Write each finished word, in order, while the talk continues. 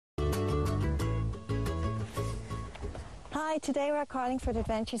Hi, today we're at Carlingford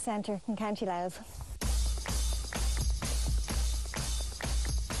Adventure Centre in County Louth.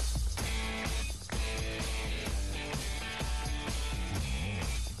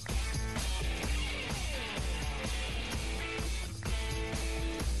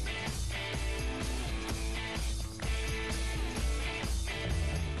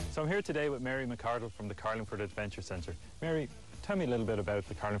 So I'm here today with Mary McCardle from the Carlingford Adventure Centre. Mary, tell me a little bit about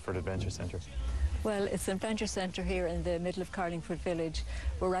the Carlingford Adventure Centre. Well, it's an adventure centre here in the middle of Carlingford village.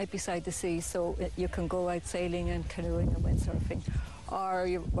 We're right beside the sea, so you can go out sailing and canoeing and windsurfing. Or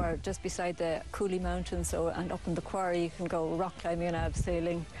we're just beside the Cooley Mountains, and up in the quarry you can go rock climbing and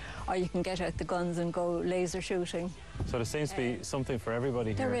abseiling, or you can get out the guns and go laser shooting. So there seems to be something for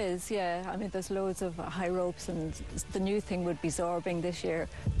everybody here. There is, yeah. I mean, there's loads of high ropes, and the new thing would be zorbing this year,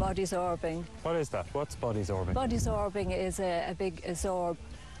 body zorbing. What is that? What's body zorbing? Body zorbing is a big zorb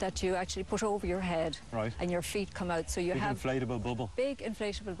that you actually put over your head, right, and your feet come out, so you big have inflatable bubble. Big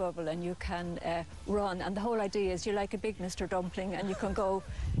inflatable bubble, and you can run. And the whole idea is you're like a big Mr. Dumpling, and you can go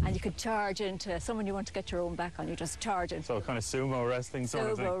and you could charge into someone you want to get your own back on. You just charge into. So kind of sumo wrestling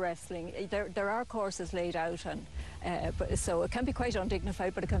sort of thing. Sumo wrestling. There are courses laid out, and so it can be quite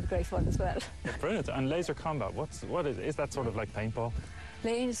undignified, but it can be great fun as well. Brilliant. And laser combat. What is that sort of like paintball?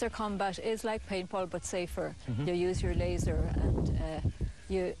 Laser combat is like paintball, but safer. Mm-hmm. You use your laser, and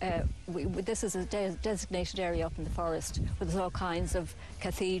this is a designated area up in the forest where there's all kinds of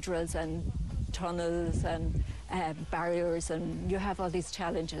cathedrals and tunnels and barriers, and you have all these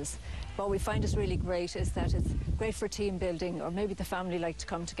challenges. What we find is really great is that it's great for team building, or maybe the family like to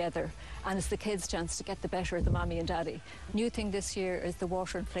come together, and it's the kids' chance to get the better of the mommy and daddy. New thing this year is the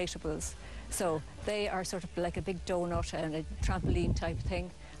water inflatables. So they are sort of like a big donut and a trampoline type thing.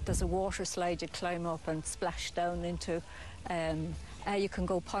 There's a water slide you climb up and splash down into. You can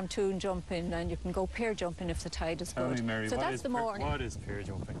go pontoon jumping, and you can go pier jumping if the tide is good. Tell me, Mary, so that's the morning. What is pier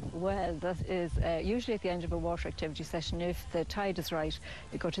jumping? Well, that is usually at the end of a water activity session. If the tide is right,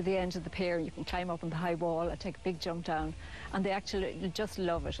 you go to the end of the pier, you can climb up on the high wall and take a big jump down, and they actually just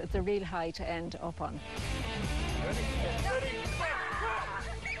love it. It's a real high to end up on. Ready?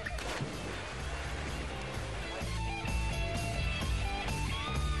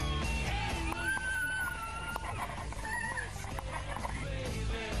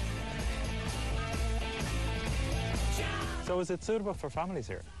 So is it suitable for families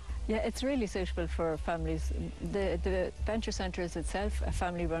here? Yeah, it's really suitable for families. The Adventure Centre is itself a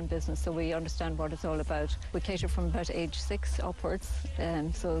family-run business, so we understand what it's all about. We cater from about age 6 upwards,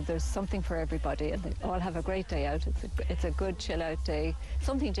 so there's something for everybody, and they all have a great day out. It's a good chill-out day,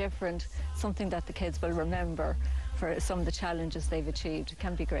 something different, something that the kids will remember for some of the challenges they've achieved. It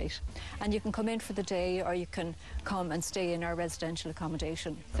can be great. And you can come in for the day, or you can come and stay in our residential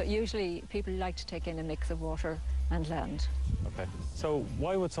accommodation. So usually people like to take in a mix of water and land. Okay. So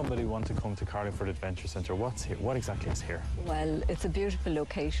why would somebody want to come to Carlingford Adventure Centre? What's here? What exactly is here? Well, it's a beautiful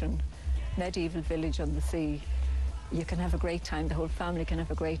location, medieval village on the sea. You can have a great time. The whole family can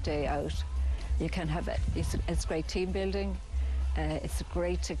have a great day out. You can have it's great team building. It's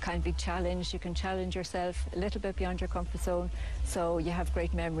great to kind of be challenged. You can challenge yourself a little bit beyond your comfort zone. So you have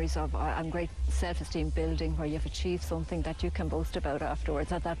great memories of and great self-esteem building, where you've achieved something that you can boast about afterwards,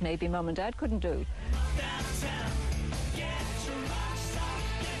 that maybe mum and dad couldn't do.